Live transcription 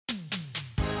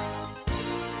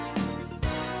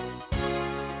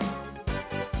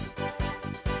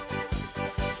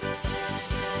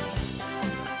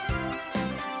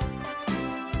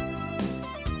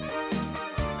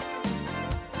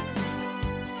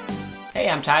Hey,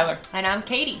 I'm Tyler. And I'm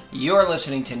Katie. You're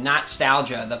listening to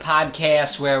Nostalgia, the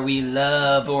podcast where we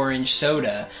love orange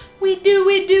soda. We do.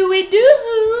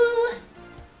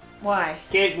 Why?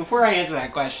 Kate, before I answer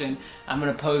that question, I'm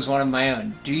going to pose one of my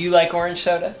own. Do you like orange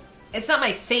soda? It's not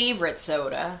my favorite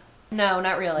soda. No,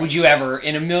 not really. Would you ever,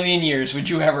 in a million years, would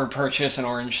you ever purchase an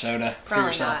orange soda for Probably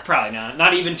yourself? not. Probably not.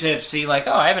 Not even to see, like,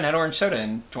 oh, I haven't had orange soda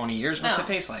in 20 years. What's it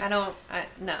taste like? No.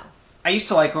 I used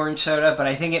to like orange soda, but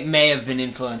I think it may have been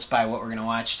influenced by what we're going to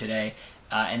watch today.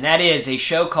 And that is a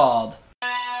show called...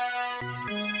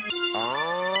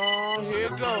 Oh, here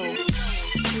it goes.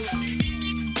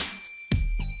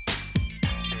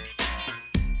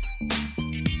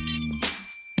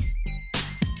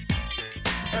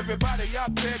 Everybody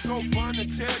out there go run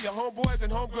and tell your homeboys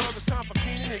and homegirls it's time for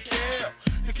Keenan and Kel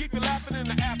to keep you laughing in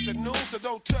the afternoon, so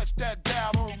don't touch that dial,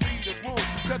 don't read the room,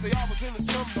 cause they always into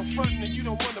something, no frontin' and you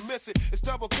don't wanna miss it. It's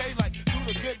double K like do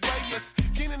the good way, yes.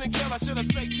 Keenan and Kel, I should've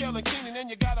said Kel and Keenan, and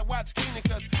you gotta watch Keenan,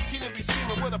 cause Keenan be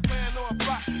scheming with a plan or a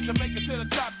plot to make it to the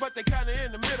top, but they kinda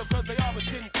in the middle, cause they always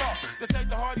getting caught. This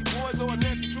ain't the Hardy Boys or a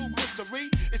Nancy Drew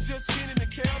mystery, it's just Keenan and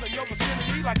Kel in your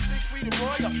vicinity, like Siegfried and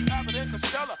Roy or Abbott and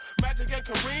Costello, Magic and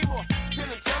Kareem or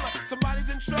Penn and Teller. Somebody's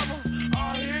in trouble,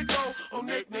 oh here it go, oh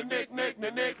Nick.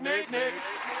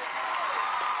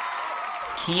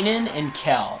 Keenan and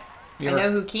Kel. I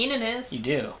know who Keenan is. You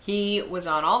do. He was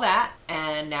on All That,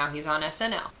 and now he's on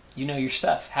SNL. You know your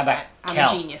stuff. How about I'm Kel?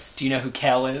 a genius. Do you know who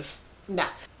Kel is? No.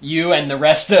 You and the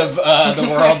rest of the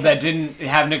world that didn't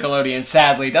have Nickelodeon,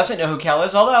 sadly, doesn't know who Kel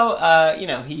is, although,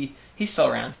 he's still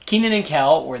around. Keenan and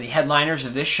Kel were the headliners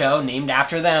of this show, named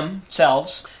after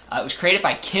themselves. It was created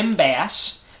by Kim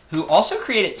Bass, who also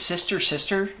created Sister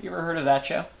Sister. You ever heard of that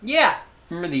show? Yeah.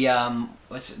 Remember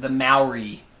the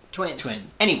Maori Twins.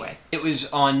 Anyway, it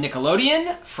was on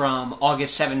Nickelodeon from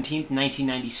August 17th,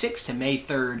 1996 to May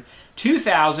 3rd,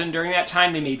 2000. During that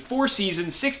time, they made 4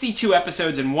 seasons, 62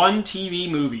 episodes, and 1 TV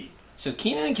movie. So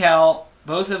Keenan and Kel,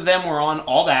 both of them were on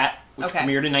All That, which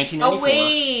premiered in 1994. Oh,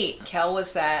 wait! Kel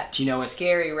was that Do you know what?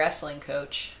 scary wrestling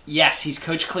coach. Yes, he's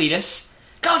Coach Cletus.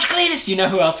 Coach Cletus! Do you know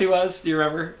who else he was? Do you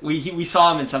remember? We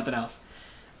saw him in something else.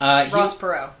 Ross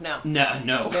Perot. No.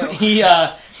 No.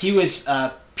 He was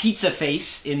Pizza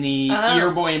Face in the Ear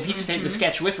Boy and Pizza Face, the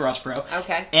sketch with Ross Perot.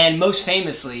 Okay. And most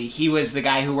famously, he was the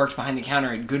guy who worked behind the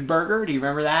counter at Good Burger. Do you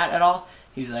remember that at all?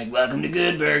 He was like, "Welcome to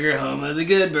Good Burger, home of the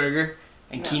Good Burger."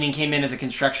 And Keenan came in as a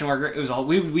construction worker. It was all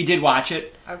we did watch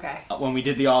it. Okay. When we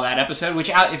did the All That episode, which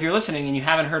if you're listening and you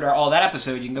haven't heard our All That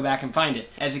episode, you can go back and find it.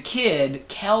 As a kid,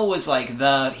 Kel was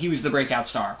he was the breakout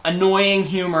star. Annoying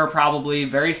humor, probably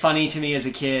very funny to me as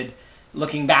a kid.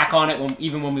 Looking back on it,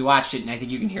 even when we watched it, and I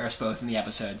think you can hear us both in the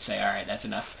episode say, "All right, that's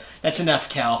enough. That's enough,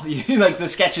 Kel." Like the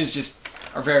sketches just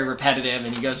are very repetitive,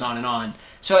 and he goes on and on.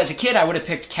 So as a kid, I would have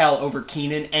picked Kel over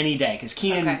Keenan any day because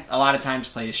Keenan a lot of times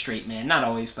played a straight man, not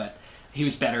always, but he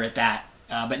was better at that.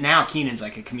 But now Keenan's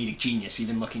like a comedic genius,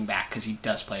 even looking back, because he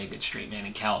does play a good straight man,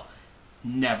 and Kel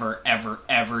never, ever,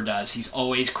 ever does. He's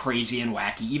always crazy and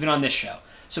wacky, even on this show.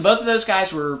 So both of those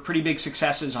guys were pretty big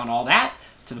successes on All That,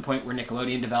 to the point where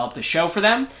Nickelodeon developed a show for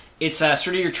them. It's sort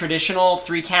of your traditional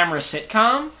 3-camera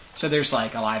sitcom. So there's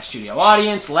like a live studio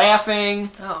audience,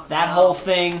 laughing, whole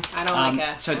thing. I don't like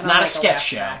that. So it's not a sketch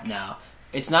show. No.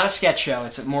 It's not a sketch show.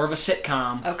 It's more of a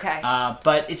sitcom. Okay.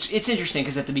 But it's interesting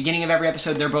because at the beginning of every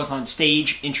episode, they're both on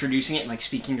stage introducing it and like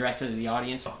speaking directly to the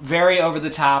audience. Very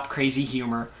over-the-top, crazy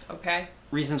humor. Okay.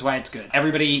 Reasons why it's good.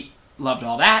 Everybody loved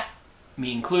All That,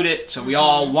 me included, so we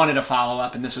all wanted a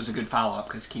follow-up, and this was a good follow-up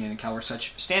because Keenan and Kel were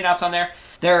such standouts on there.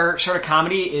 Their sort of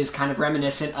comedy is kind of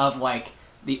reminiscent of like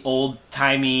the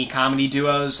old-timey comedy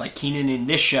duos. Like Keenan in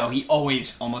this show, he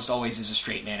almost always is a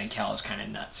straight man, and Kel is kind of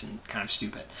nuts and kind of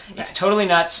stupid. Okay. It's totally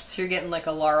nuts. So you're getting like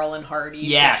a Laurel and Hardy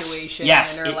situation.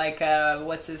 Yes. Or like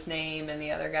what's his name and the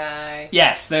other guy.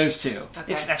 Yes, those two.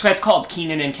 Okay. That's why it's called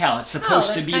Keenan and Kel. It's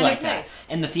supposed to be like that. Nice.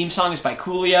 And the theme song is by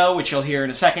Coolio, which you'll hear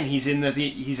in a second. He's in the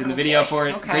video for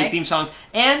it. Okay. Great theme song.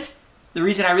 And the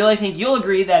reason I really think you'll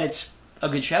agree that it's a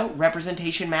good show,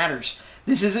 representation matters.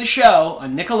 This is a show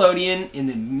on Nickelodeon in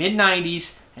the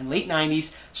mid-'90s and late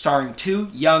 '90s starring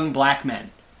 2 young black men.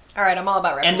 All right, I'm all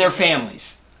about representation. And their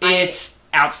families. It's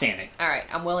outstanding. All right,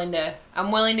 I'm willing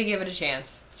to give it a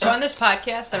chance. So on this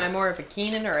podcast, am I more of a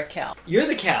Keenan or a Kel? You're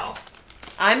the Kel.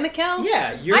 I'm the Kel?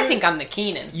 Yeah, I think I'm the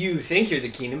Keenan. You think you're the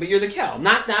Keenan, but you're the Kel.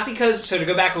 Not because, so to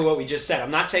go back to what we just said, I'm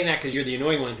not saying that because you're the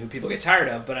annoying one who people get tired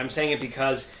of, but I'm saying it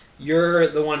because you're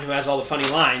the one who has all the funny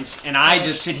lines, and I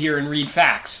just sit here and read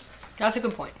facts. That's a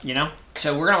good point. You know?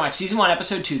 So we're going to watch Season 1,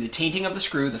 Episode 2, The Tainting of the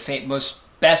Screw, the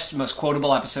most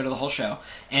quotable episode of the whole show,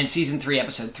 and Season 3,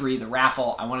 Episode 3, The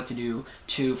Raffle. I wanted to do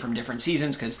 2 from different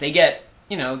seasons because they get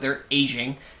they're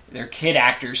aging. They're kid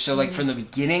actors, so like from the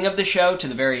beginning of the show to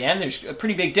the very end, there's a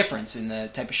pretty big difference in the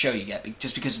type of show you get,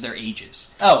 just because of their ages.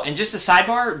 Oh, and just a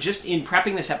sidebar, just in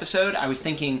prepping this episode, I was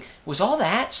thinking, was all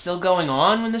that still going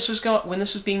on when this was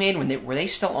being made? Were they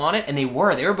still on it? And they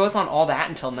were. They were both on All That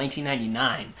until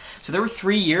 1999. So there were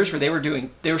 3 years where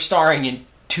they were starring in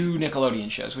 2 Nickelodeon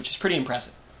shows, which is pretty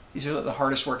impressive. These are the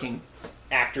hardest working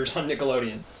actors on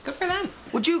Nickelodeon. Good for them.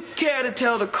 Would you care to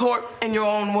tell the court in your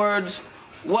own words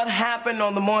what happened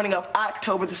on the morning of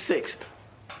October the 6th?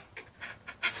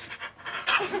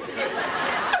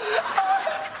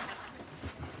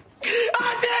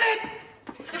 I did it!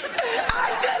 I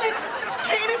did it!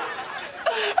 Keenan!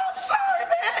 I'm sorry,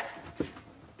 man!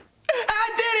 I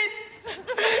did it!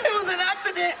 It was an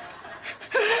accident!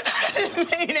 I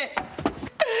didn't mean it!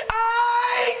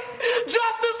 I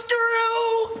dropped the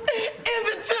screw in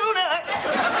the tuna!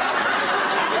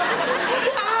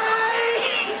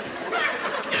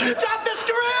 Drop the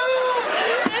screw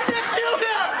in the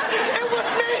tuna! It was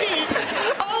me!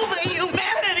 Oh, the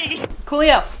humanity!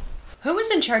 Coolio. Who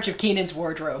was in charge of Keenan's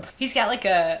wardrobe? He's got like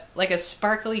a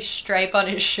sparkly stripe on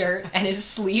his shirt, and his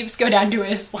sleeves go down to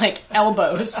his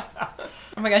elbows.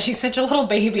 Oh my gosh, he's such a little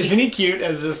baby. Isn't he cute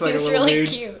as just like He's a little really dude?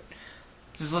 cute.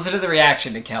 Just listen to the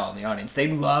reaction to Kel in the audience. They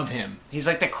love him. He's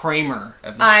like the Kramer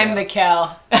of the show. I'm the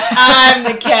Kel. I'm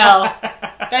the Kel.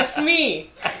 That's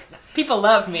me. People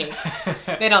love me.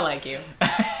 They don't like you.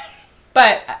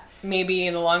 But maybe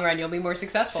in the long run you'll be more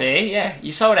successful. See? Yeah.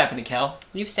 You saw what happened to Kel.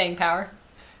 You've staying power.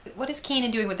 What is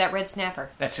Keenan doing with that red snapper?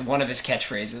 That's one of his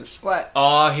catchphrases. What?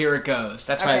 Oh, here it goes.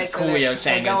 That's why so Coolio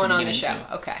sang they're at the going on the beginning, show.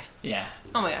 too. Okay. Yeah.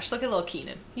 Oh my gosh, look at little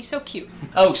Keenan. He's so cute.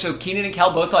 Oh, so Keenan and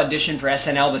Kel both auditioned for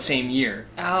SNL the same year.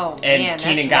 Oh, And man,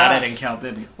 Keenan that's got rough. it and Kel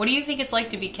didn't. What do you think it's like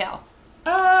to be Kel?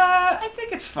 I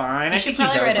think it's fine. I think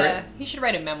he's over it. You should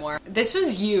write a memoir. This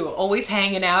was you, always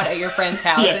hanging out at your friends'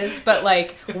 houses, but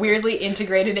weirdly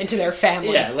integrated into their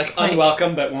family. Yeah, like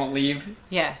unwelcome but won't leave.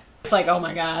 Yeah. It's like, oh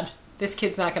my god, this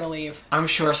kid's not gonna leave. I'm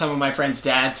sure some of my friends'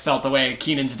 dads felt the way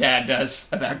Keenan's dad does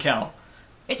about Kel.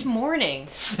 It's morning.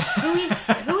 Who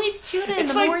eats tuna in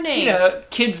It's the like, morning?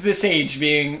 kids this age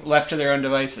being left to their own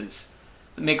devices.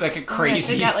 Make like a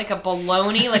crazy... They got like a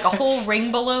bologna, like a whole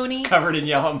ring bologna. covered in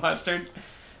yellow mustard.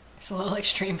 It's a little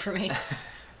extreme for me.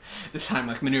 This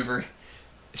Heimlich maneuver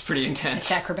is pretty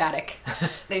intense. It's acrobatic.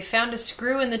 They found a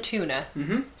screw in the tuna.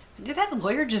 Mm-hmm. Did that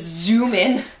lawyer just zoom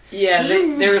in? Yeah,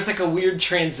 there was like a weird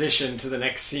transition to the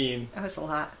next scene That was a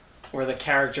lot. where the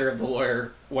character of the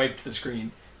lawyer wiped the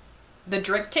screen. The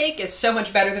drip take is so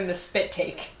much better than the spit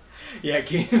take. Yeah,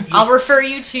 Keenan's just... I'll refer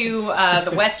you to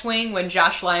The West Wing when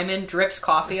Josh Lyman drips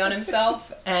coffee on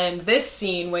himself, and this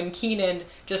scene when Keenan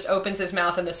just opens his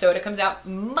mouth and the soda comes out,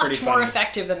 much Pretty more funny.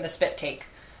 effective than the spit take.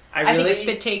 I think really- the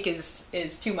spit take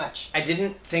is too much. I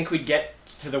didn't think we'd get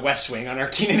to the West Wing on our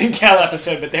Keenan and Kel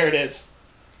episode, but there it is.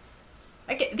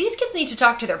 These kids need to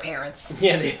talk to their parents.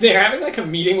 Yeah, they're having like a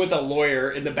meeting with a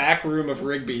lawyer in the back room of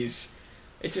Rigby's.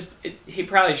 He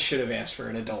probably should have asked for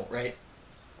an adult, right?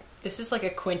 This is like a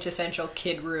quintessential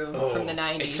kid room from the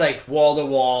 90s. It's like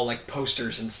wall-to-wall, like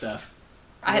posters and stuff.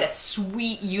 I had a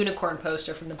sweet unicorn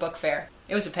poster from the book fair.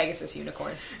 It was a Pegasus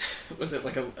unicorn. Was it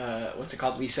like a, what's it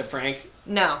called, Lisa Frank?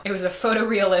 No, it was a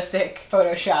photorealistic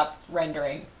Photoshop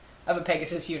rendering of a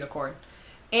Pegasus unicorn.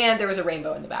 And there was a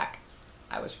rainbow in the back.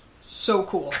 I was so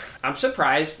cool. I'm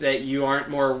surprised that you aren't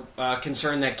more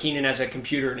concerned that Keenan has a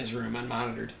computer in his room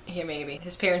unmonitored. Yeah, maybe.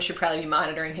 His parents should probably be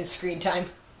monitoring his screen time.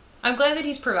 I'm glad that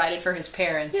he's provided for his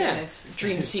parents in this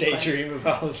dream His sequence. daydream of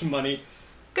all his money.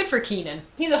 Good for Keenan.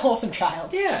 He's a wholesome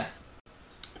child. Yeah.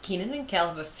 Keenan and Kel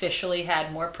have officially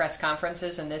had more press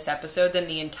conferences in this episode than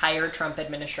the entire Trump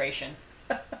administration.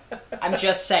 I'm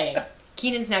just saying.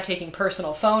 Keenan's now taking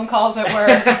personal phone calls at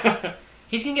work.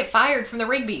 He's gonna get fired from the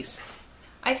Rigby's.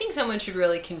 I think someone should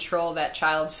really control that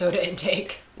child's soda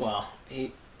intake. Well,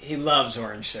 he loves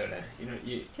orange soda.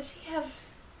 Does he have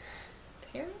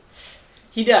parents?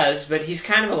 He does, but he's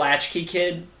kind of a latchkey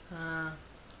kid.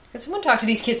 Could someone talk to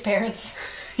these kids' parents?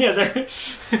 Yeah,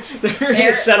 they're in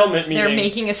a settlement meeting. They're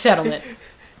making a settlement.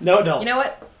 No adults. You know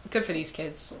what? Good for these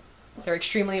kids. They're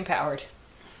extremely empowered.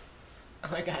 Oh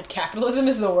my god, capitalism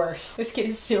is the worst. This kid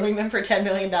is suing them for $10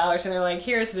 million, and they're like,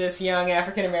 here's this young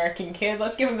African-American kid,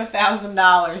 let's give him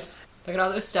 $1,000. Look at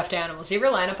all those stuffed animals. You ever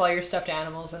line up all your stuffed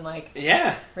animals and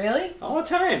Yeah, really? all the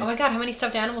time. Oh my god, how many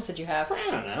stuffed animals did you have?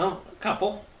 I don't know, a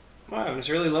couple. When I was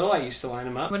really little, I used to line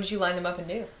them up. What did you line them up and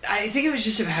do? I think it was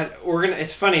just about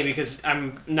It's funny because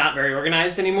I'm not very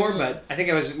organized anymore, but I think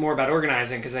it was more about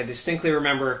organizing because I distinctly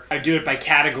remember I'd do it by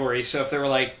category. So if there were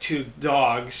like 2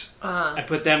 dogs, I'd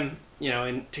put them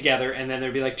together, and then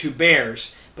there'd be like two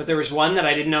bears. But there was one that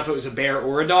I didn't know if it was a bear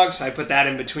or a dog, so I put that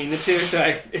in between the two,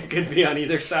 so it could be on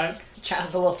either side. The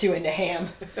child's a little too into ham.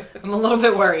 I'm a little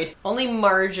bit worried. Only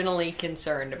marginally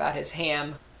concerned about his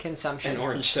ham consumption. And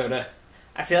orange soda.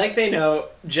 I feel like they know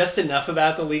just enough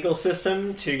about the legal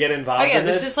system to get involved in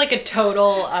this. This is like a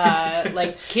total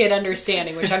kid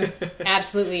understanding, which I'm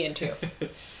absolutely into.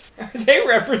 Are they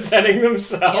representing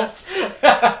themselves?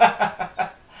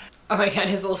 Yep. Oh my god,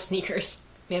 his little sneakers.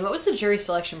 Man, what was the jury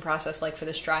selection process like for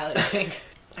this trial, I think?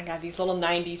 I got these little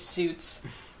 90s suits.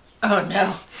 Oh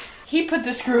no. He put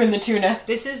the screw in the tuna.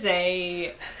 This is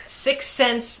a Sixth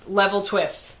Sense level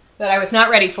twist that I was not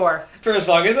ready for. For as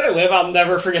long as I live, I'll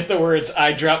never forget the words,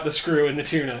 "I dropped the screw in the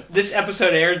tuna." This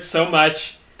episode aired so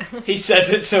much. He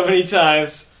says it so many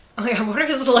times. Oh my god, what are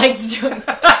his legs doing?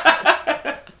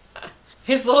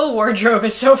 His little wardrobe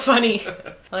is so funny.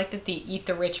 I like that the eat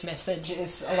the rich message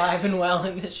is alive and well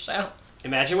in this show.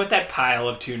 Imagine what that pile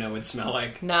of tuna would smell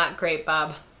like. Not great,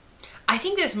 Bob. I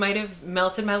think this might have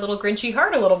melted my little Grinchy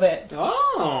heart a little bit.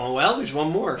 Oh, well, there's one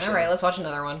more. So. Alright, let's watch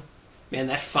another one. Man,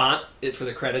 that font for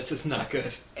the credits is not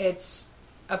good. It's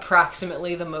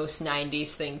approximately the most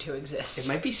 90s thing to exist. It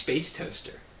might be Space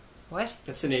Toaster. What?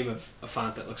 That's the name of a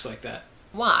font that looks like that.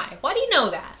 Why? Why do you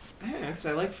know that? I don't know, because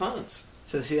I like fonts.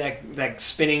 So see that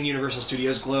spinning Universal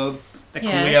Studios globe that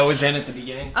Yes. Coolio was in at the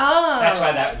beginning? Oh! That's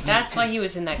why that was neat, That's why 'cause he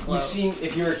was in that globe. You've seen,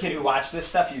 if you were a kid who watched this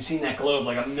stuff, you've seen that globe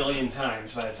like a million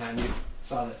times by the time you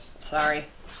saw this. Sorry.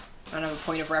 I don't have a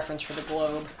point of reference for the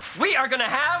globe. We are gonna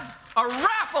have a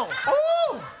raffle!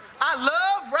 Ooh, I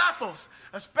love raffles,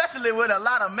 especially with a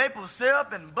lot of maple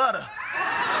syrup and butter.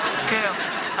 Kel,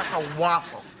 that's a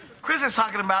waffle. Chris is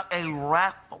talking about a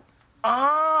raffle.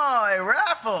 Oh, a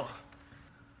raffle.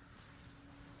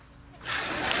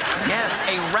 Yes,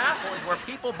 a raffle is where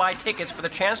people buy tickets for the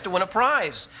chance to win a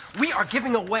prize. We are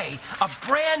giving away a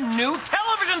brand new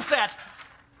television set!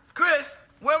 Chris,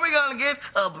 where are we gonna get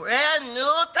a brand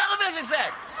new television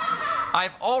set?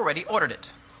 I've already ordered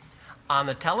it. On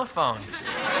the telephone.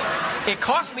 It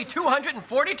cost me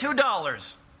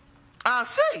 $242. I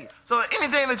see. So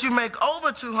anything that you make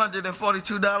over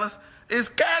 $242 is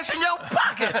cash in your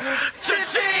pocket.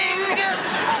 Cha-ching!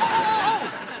 Ooh,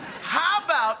 how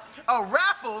about a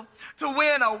raffle to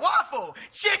win a waffle?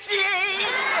 Cha-ching!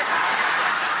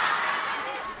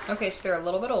 Okay, so they're a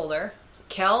little bit older.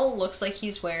 Kel looks like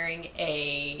he's wearing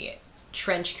a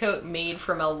trench coat made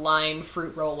from a lime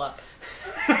fruit roll-up.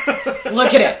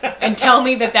 Look at it, and tell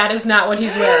me that that is not what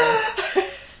he's wearing.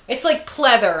 It's like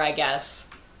pleather, I guess.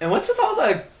 And what's with all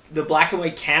the black and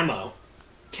white camo?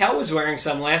 Kel was wearing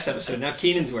some last episode, now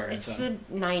Keenan's wearing It's some. the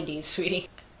 90s, sweetie.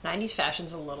 90s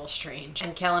fashion's a little strange.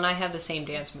 And Kel and I have the same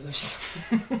dance moves.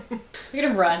 Look at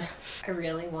him run. I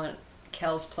really want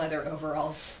Kel's pleather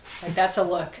overalls. Like, that's a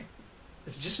look.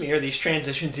 Is it just me, or are these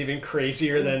transitions even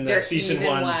crazier than They're season even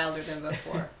one? wilder than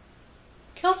before.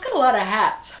 Kel's got a lot of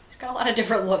hats. He's got a lot of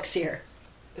different looks here.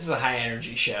 This is a high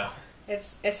energy show.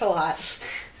 It's a lot.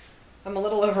 I'm a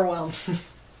little overwhelmed.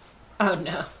 Oh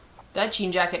no. That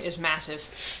jean jacket is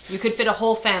massive. You could fit a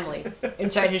whole family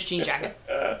inside his jean jacket.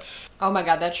 Oh my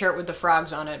god, that shirt with the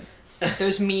frogs on it.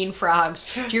 Those mean frogs.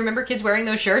 Do you remember kids wearing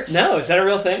those shirts? No, is that a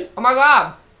real thing? Oh my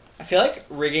god. I feel like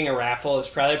rigging a raffle is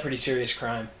probably a pretty serious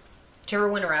crime. Did you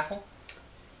ever win a raffle?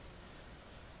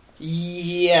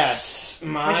 Yes.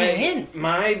 What'd you win?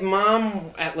 My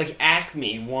mom at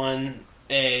Acme won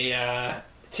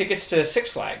tickets to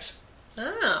Six Flags.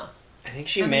 Oh. I think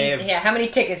she may have. Yeah, how many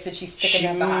tickets did she stick She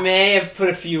in that box? may have put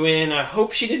a few in. I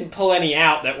hope she didn't pull any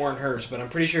out that weren't hers, but I'm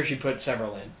pretty sure she put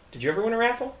several in. Did you ever win a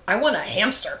raffle? I won a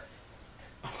hamster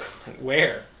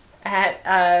Where?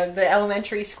 at the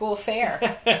elementary school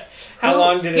fair. How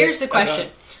long did it... Here's the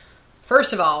question.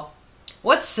 First of all,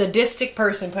 what sadistic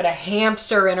person put a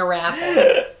hamster in a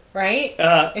raffle? Right?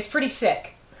 It's pretty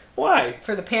sick. Why?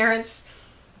 For the parents.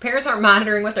 Parents aren't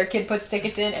monitoring what their kid puts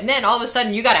tickets in, and then all of a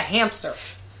sudden you got a hamster.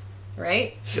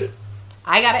 Right?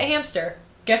 I got a hamster.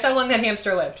 Guess how long that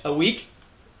hamster lived? A week?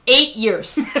 8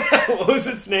 years. What was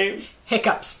its name?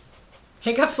 Hiccups.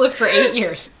 Hiccups lived for 8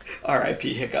 years.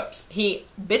 R.I.P. Hiccups. He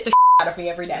bit the out of me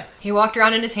every day. He walked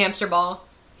around in his hamster ball.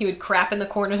 He would crap in the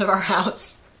corners of our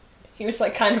house. He was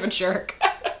like kind of a jerk.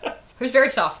 He was very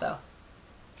soft though.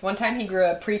 One time he grew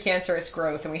a precancerous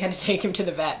growth and we had to take him to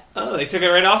the vet. Oh, they took it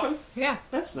right off him? Yeah.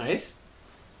 That's nice.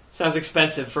 Sounds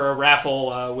expensive for a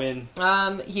raffle win.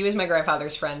 He was my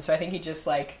grandfather's friend, so I think he just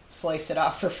like sliced it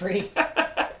off for free.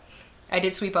 I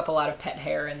did sweep up a lot of pet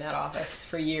hair in that office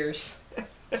for years.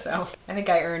 So I think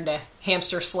I earned a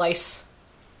hamster slice.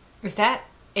 Is that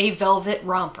a velvet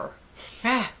romper?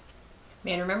 Ah.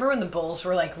 Man, remember when the Bulls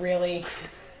were like really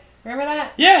Remember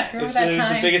that? Yeah, Remember it was that the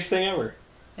time? biggest thing ever.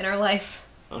 In our life.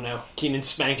 Oh no, Keenan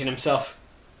spanking himself.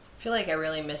 I feel like I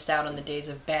really missed out on the days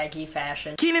of baggy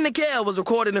fashion. Kenan and Kel was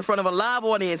recorded in front of a live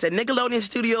audience at Nickelodeon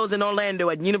Studios in Orlando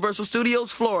at Universal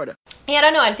Studios, Florida. Yeah, I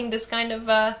don't know. I think this kind of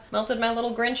melted my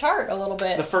little Grinch heart a little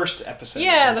bit. The first episode.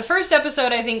 Yeah, was. the first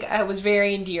episode I think was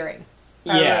very endearing.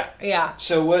 Yeah. Yeah.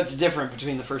 So what's different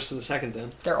between the first and the second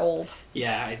then? They're old.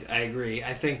 Yeah, I agree.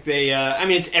 I think they, I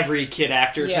mean, it's every kid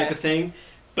actor Yeah. type of thing,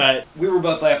 but we were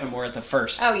both laughing more at the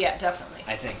first. Oh, yeah, definitely.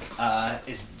 I think,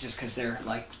 is just because they're,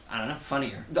 like, I don't know,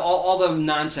 funnier. All the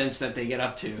nonsense that they get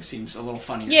up to seems a little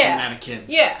funnier coming out of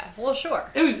kids. Yeah, well,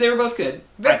 sure. They were both good.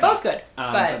 They're I both thought. good,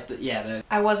 but the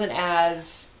I wasn't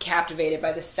as captivated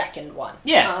by the second one.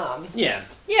 yeah.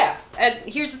 Yeah, and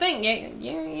here's the thing.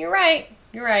 You're right.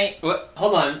 You're right. What?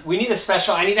 Hold on. We need a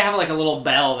special. I need to have like a little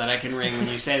bell that I can ring when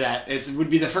you say that. It would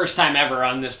be the first time ever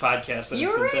on this podcast. That You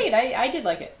it's were been right. said. I did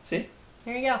like it. See?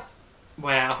 There you go.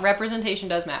 Wow. Representation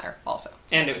does matter, also.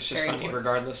 And That's it was just very funny, important.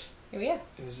 regardless. Oh, yeah.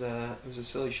 It was a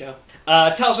silly show.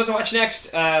 Tell us what to watch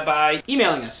next by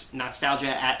emailing us,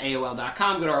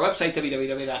 nostalgia@aol.com. Go to our website,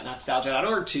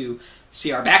 www.nostalgia.org, to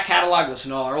see our back catalog,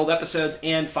 listen to all our old episodes,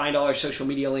 and find all our social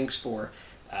media links for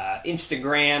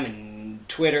Instagram and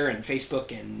Twitter and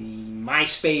Facebook and the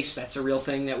MySpace. That's a real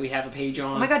thing that we have a page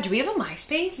on. Oh my god, do we have a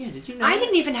MySpace? Yeah, did you know I that?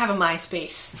 didn't even have a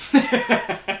MySpace.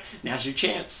 Now's your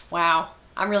chance. Wow.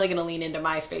 I'm really going to lean into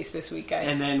MySpace this week, guys.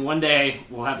 And then one day,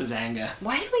 we'll have a Zanga.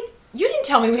 Why did we... You didn't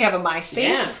tell me we have a MySpace.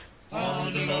 Yeah.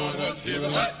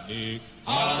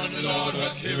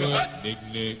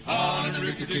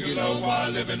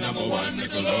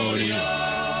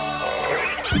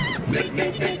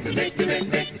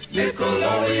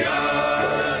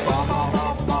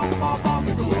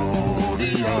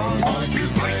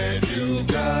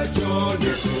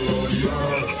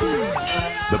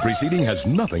 The preceding has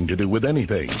nothing to do with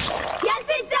anything Yes,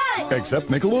 it does! except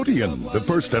Nickelodeon, the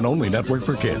first and only network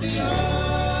for kids.